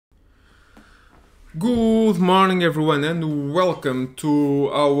Good morning everyone and welcome to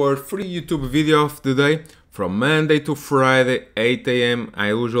our free YouTube video of the day. From Monday to Friday 8 a.m.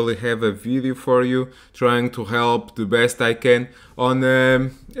 I usually have a video for you trying to help the best I can on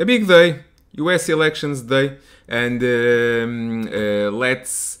a big day, US elections day, and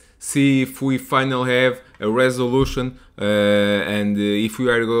let's see if we finally have a resolution and if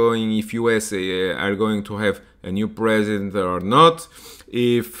US are going to have a new president or not,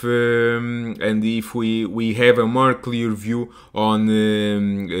 if and if we have a more clear view on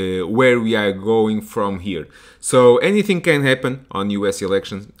where we are going from here. So anything can happen on US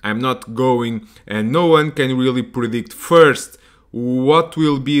elections. I'm not going, and no one can really predict first what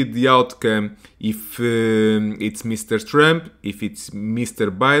will be the outcome if it's Mr. Trump, if it's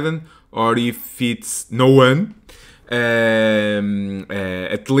Mr. Biden, or if it's no one.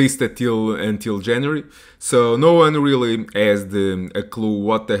 At least until January. So no one really has a clue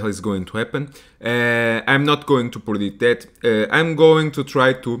what the hell is going to happen. I'm not going to predict that. I'm going to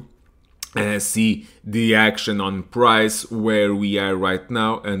try to see the action on price, where we are right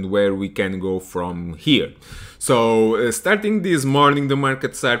now and where we can go from here. So starting this morning, the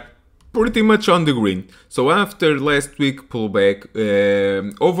markets are pretty much on the green. So after last week pullback,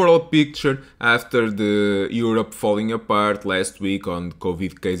 overall picture after the Europe falling apart last week on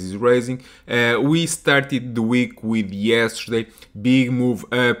COVID cases rising, we started the week with yesterday big move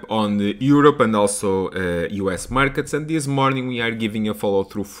up on the Europe and also US markets, and this morning we are giving a follow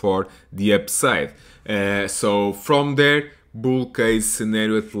through for the upside. So from there, bull case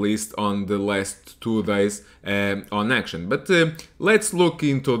scenario at least on the last 2 days on action. But let's look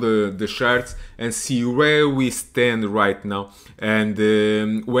into the charts and see where we stand right now and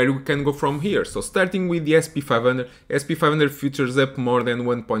where we can go from here. So starting with the SP500, SP500 futures up more than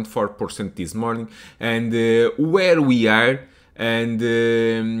 1.4% this morning, and where we are, and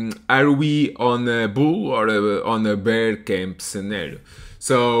are we on a bull or on a bear camp scenario?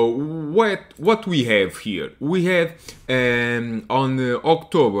 So what we have here? We had on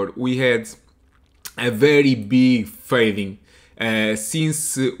October we had a very big fading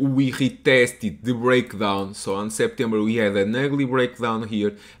since we retested the breakdown. So on September we had an ugly breakdown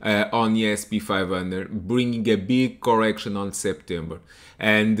here on the SP500, bringing a big correction on September,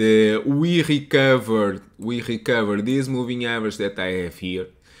 and we recovered this moving average that I have here,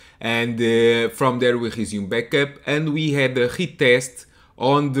 and from there we resumed back up, and we had a retest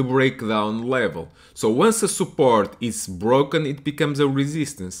on the breakdown level. So once a support is broken, it becomes a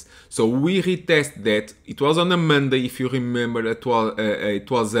resistance. So we retest that. It was on a Monday, if you remember. It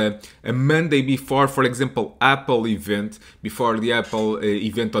was a Monday before, for example, Apple event, before the Apple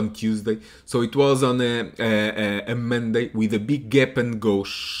event on Tuesday. So it was on a Monday with a big gap and go,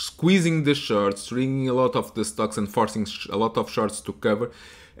 squeezing the shorts, stringing a lot of the stocks and forcing a lot of shorts to cover,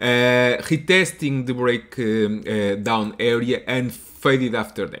 retesting the breakdown area and faded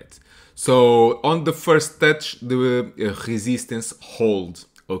after that. So on the first touch, the resistance hold.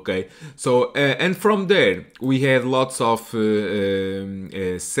 Okay, so and from there we had lots of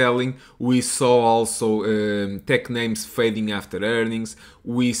selling. We saw also tech names fading after earnings.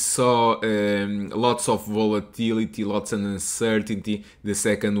 We saw lots of volatility, lots of uncertainty, the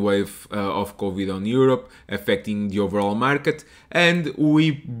second wave of COVID on Europe affecting the overall market, and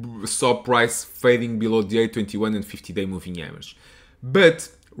we saw price fading below the 821 and 50-day moving average. But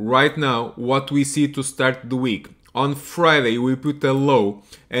right now, what we see to start the week, on Friday we put a low,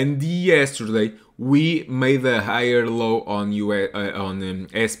 and yesterday we made a higher low on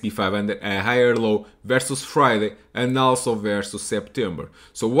SP500, a higher low versus Friday and also versus September.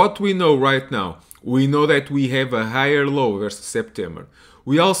 So what we know right now, we know that we have a higher low versus September.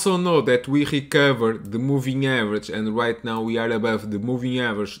 We also know that we recovered the moving average, and right now we are above the moving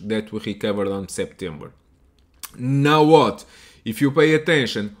average that we recovered on September. Now what? If you pay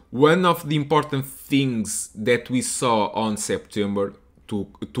attention, one of the important things that we saw on September to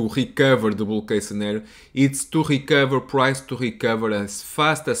recover the bull case scenario, it's to recover price, to recover as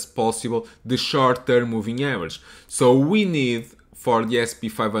fast as possible the short-term moving average. So we need, for the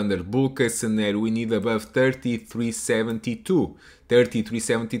SP500 bull case scenario, we need above 3372,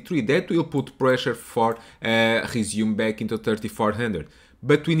 3373. That will put pressure for resume back into 3400.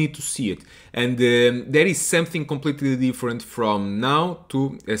 But we need to see it, and there is something completely different from now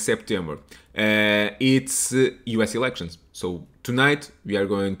to September. It's US elections. So tonight we are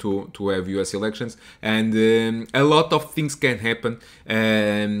going to have US elections, and a lot of things can happen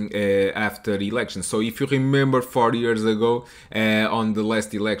after elections. So if you remember 4 years ago, on the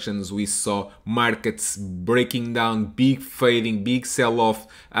last elections, we saw markets breaking down, big fading, big sell-off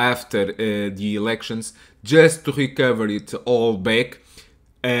after the elections, just to recover it all back.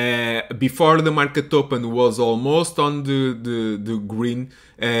 before the market open was almost on the green,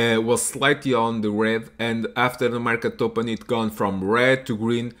 was slightly on the red, and after the market open it gone from red to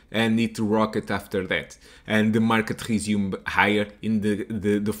green and it rocket after that, and the market resumed higher in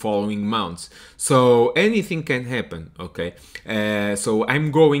the following months. So anything can happen, okay? So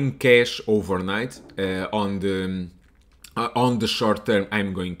I'm going cash overnight on the short term.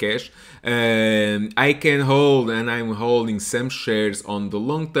 I'm going cash. I can hold, and I'm holding some shares on the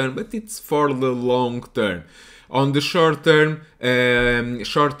long term, but it's for the long term. On the short term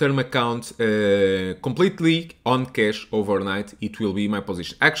account, completely on cash overnight, it will be my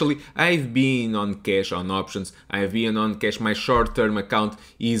position. Actually, I've been on cash on options. I've been on cash. My short term account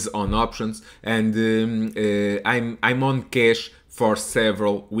is on options, and I'm on cash for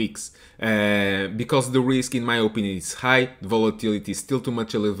several weeks. Because the risk, in my opinion, is high. The volatility is still too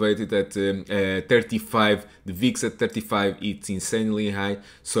much elevated at 35. The VIX at 35, it's insanely high.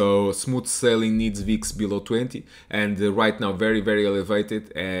 So smooth sailing needs VIX below 20, and right now very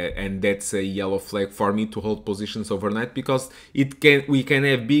elevated, and that's a yellow flag for me to hold positions overnight, because we can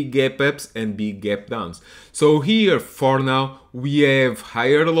have big gap ups and big gap downs. So here for now we have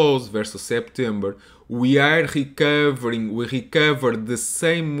higher lows versus September. We are recovering. We recovered the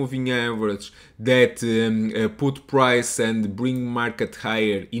same moving average that put price and bring market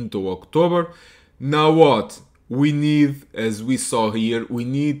higher into October. Now what? We need, as we saw here, we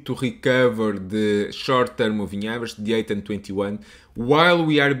need to recover the short-term moving average, the 8 and 21. While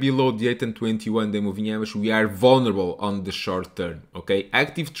we are below the 8 and 21 day moving average, we are vulnerable on the short term. Okay,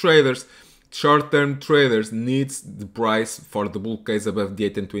 active traders, short-term traders needs the price for the bull case above the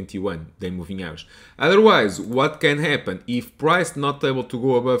 8 and 21 day moving average. Otherwise, what can happen? If price not able to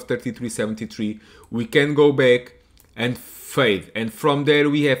go above 33.73, we can go back and fade, and from there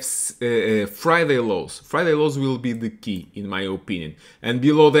we have Friday lows. Friday lows will be the key, in my opinion, and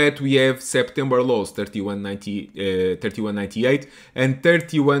below that we have September lows, 31.98 and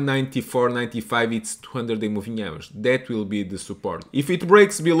 31.94.95. It's 200-day moving average. That will be the support. If it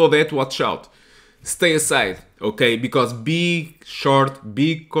breaks below that, watch out, stay aside, okay, because big short,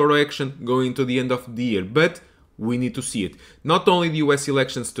 big correction going to the end of the year, but we need to see it. Not only the US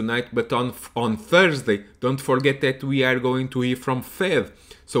elections tonight, but on Thursday, don't forget that we are going to hear from Fed.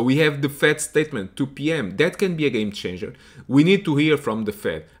 So we have the Fed statement, 2 p.m. That can be a game changer. We need to hear from the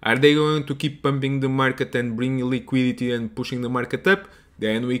Fed. Are they going to keep pumping the market and bring liquidity and pushing the market up?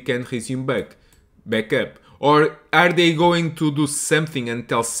 Then we can resume back up. Or are they going to do something and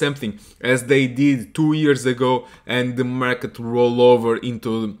tell something as they did 2 years ago and the market roll over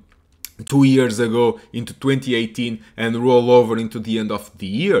into 2 years ago into 2018 and roll over into the end of the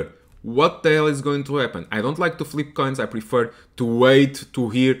year? What the hell is going to happen? I don't like to flip coins. I prefer to wait to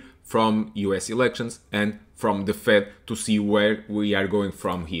hear from US elections and from the Fed to see where we are going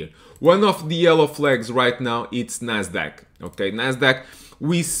from here. One of the yellow flags right now, it's Nasdaq. Okay, Nasdaq,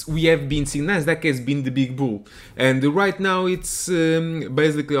 we have been seeing Nasdaq has been the big bull, and right now it's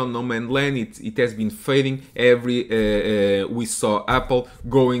basically on no man's land. It has been fading. We saw Apple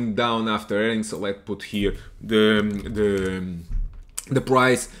going down after earnings. So let's put here the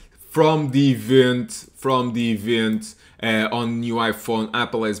price from the event on new iPhone.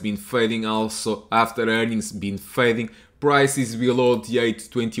 Apple has been fading also after earnings, been fading. Price is below the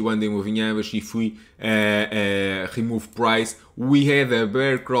 821 day moving average. If we remove price, we had a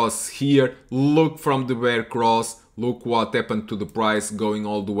bear cross here. Look from the bear cross, look what happened to the price going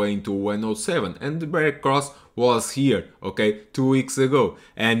all the way into 107, and the bear cross was here, okay, 2 weeks ago,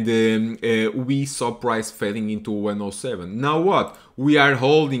 and we saw price fading into 107. Now what? We are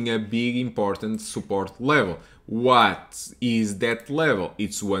holding a big important support level. What is that level?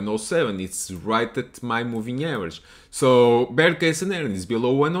 It's 107. It's right at my moving average. So bear case scenario is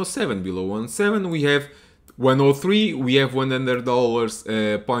below 107. Below 107 we have 103. We have $100,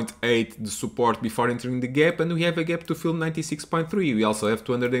 0.8 the support before entering the gap, and we have a gap to fill 96.3. We also have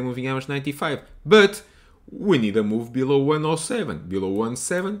 200-day moving average 95. But we need a move below 107. Below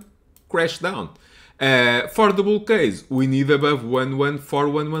 107, crash down. For the bull case, we need above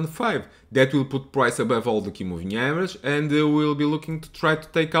 114.115. That will put price above all the key moving average, and we'll be looking to try to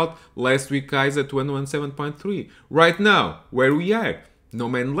take out last week highs at 117.3. Right now, where we are, no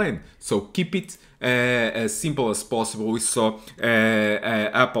man's land. So keep it as simple as possible. We saw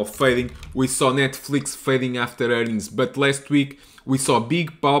Apple fading, we saw Netflix fading after earnings, but last week we saw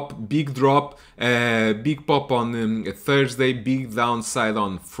big pop, big drop, big pop on Thursday, big downside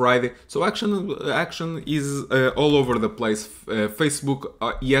on Friday. So action is all over the place. Facebook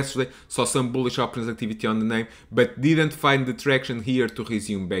yesterday saw some bullish options activity on the name, but didn't find the traction here to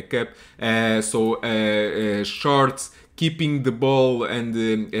resume back up. So shorts keeping the ball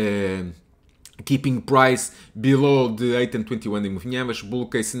and keeping price below the 8 and 21 de moving average. Bull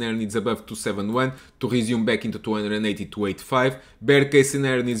case scenario needs above 271 to resume back into 280 to 85. Bear case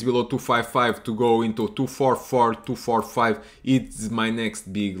scenario needs below 255 to go into 244, 245. It's my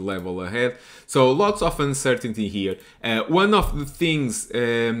next big level ahead. So lots of uncertainty here. One of the things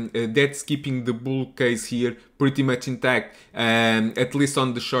that's keeping the bull case here pretty much intact, at least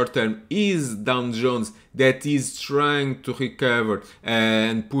on the short term, is Dow Jones, that is trying to recover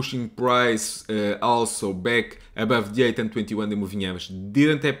and pushing price also back above the 8 and 21 the moving average.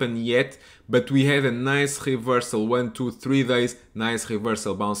 Didn't happen yet, but we had a nice reversal, 1, 2, 3 days, nice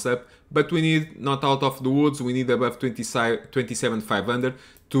reversal bounce up, but we need not out of the woods, we need above 27,500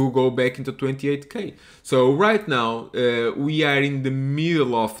 to go back into 28k. So right now we are in the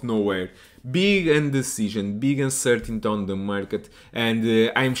middle of nowhere. Big indecision, big uncertainty on the market, and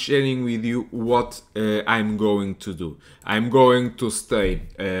I'm sharing with you what I'm going to do. I'm going to stay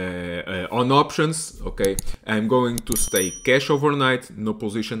on options, okay? I'm going to stay cash overnight, no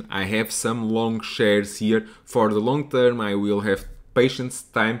position. I have some long shares here. For the long term, I will have patience,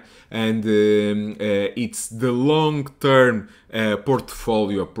 time, and it's the long-term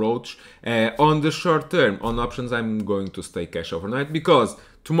portfolio approach. On the short term, on options, I'm going to stay cash overnight because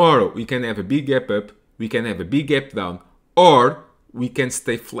tomorrow we can have a big gap up, we can have a big gap down, or we can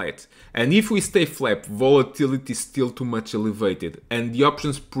stay flat. And if we stay flat, volatility is still too much elevated, and the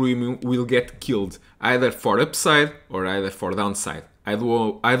options premium will get killed either for upside or either for downside. I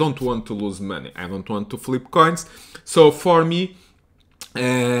don't want to lose money. I don't want to flip coins. So for me,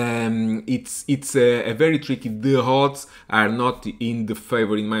 it's a very tricky. The odds are not in the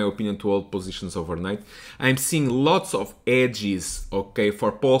favor, in my opinion, to hold positions overnight. I'm seeing lots of edges, okay,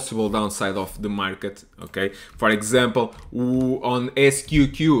 for possible downside of the market, okay. For example, on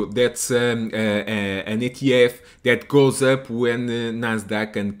SQQ, that's an ETF that goes up when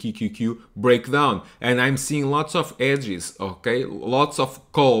Nasdaq and QQQ break down, and I'm seeing lots of edges, okay, lots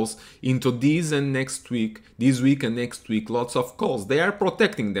of calls into this and next week, this week and next week, lots of calls. They are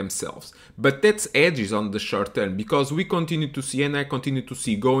protecting themselves, but that's edges on the short term, because we continue to see, and I continue to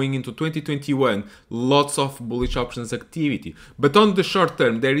see going into 2021, lots of bullish options activity. But on the short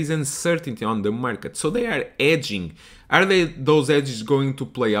term, there is uncertainty on the market, so they are edging. Are those edges going to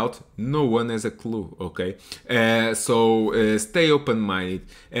play out? No one has a clue, okay? So stay open-minded.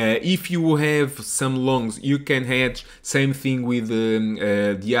 If you have some longs, you can hedge. Same thing with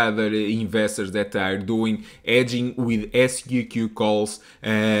the other investors that are doing hedging with SQQ calls.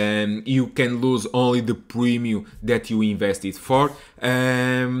 You can lose only the premium that you invested for.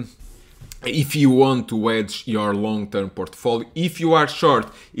 If you want to hedge your long-term portfolio. If you are short,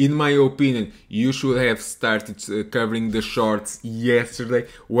 in my opinion, you should have started covering the shorts yesterday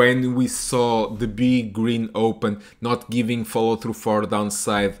when we saw the big green open, not giving follow-through for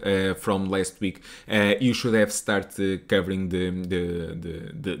downside from last week. You should have started covering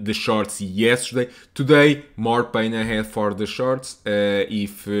the shorts yesterday. Today, more pain ahead for the shorts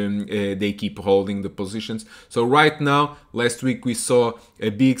if they keep holding the positions. So right now, last week we saw a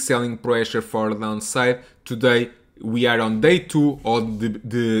big selling pressure for downside. Today we are on day 2 of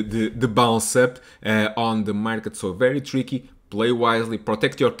the bounce up on the market, so very tricky. Play wisely,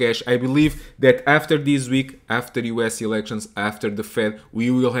 protect your cash. I believe that after this week, after US elections, after the Fed,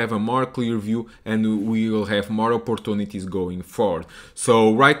 we will have a more clear view and we will have more opportunities going forward.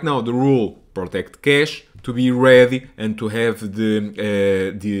 So right now the rule, protect cash, to be ready and to have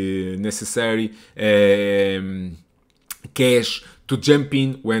the necessary cash to jump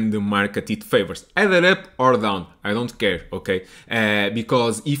in when the market it favors, either up or down. I don't care, okay?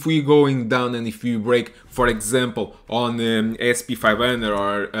 Because if we going down and if we break, for example, on SP500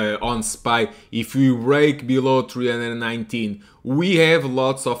 or on SPY, if we break below 319, we have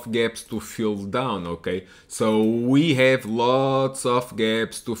lots of gaps to fill down, okay? So we have lots of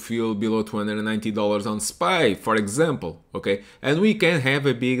gaps to fill below $290 on SPY, for example, okay? And we can have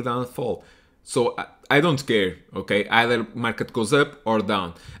a big downfall. So I don't care, okay? Either market goes up or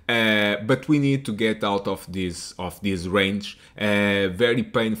down, but we need to get out of this range. Very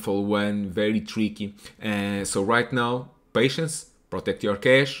painful one, very tricky. So right now, patience, protect your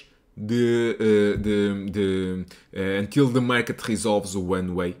cash. Until the market resolves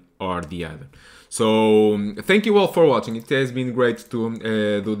one way or the other. So thank you all for watching. It has been great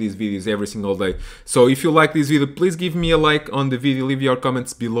to do these videos every single day. So if you like this video, please give me a like on the video, leave your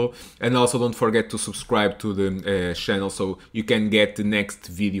comments below, and also don't forget to subscribe to the channel so you can get the next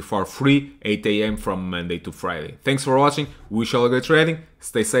video for free, 8 AM from Monday to Friday. Thanks for watching. Wish you all good trading.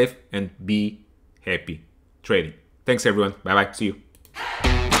 Stay safe and be happy trading. Thanks everyone. Bye bye. See you.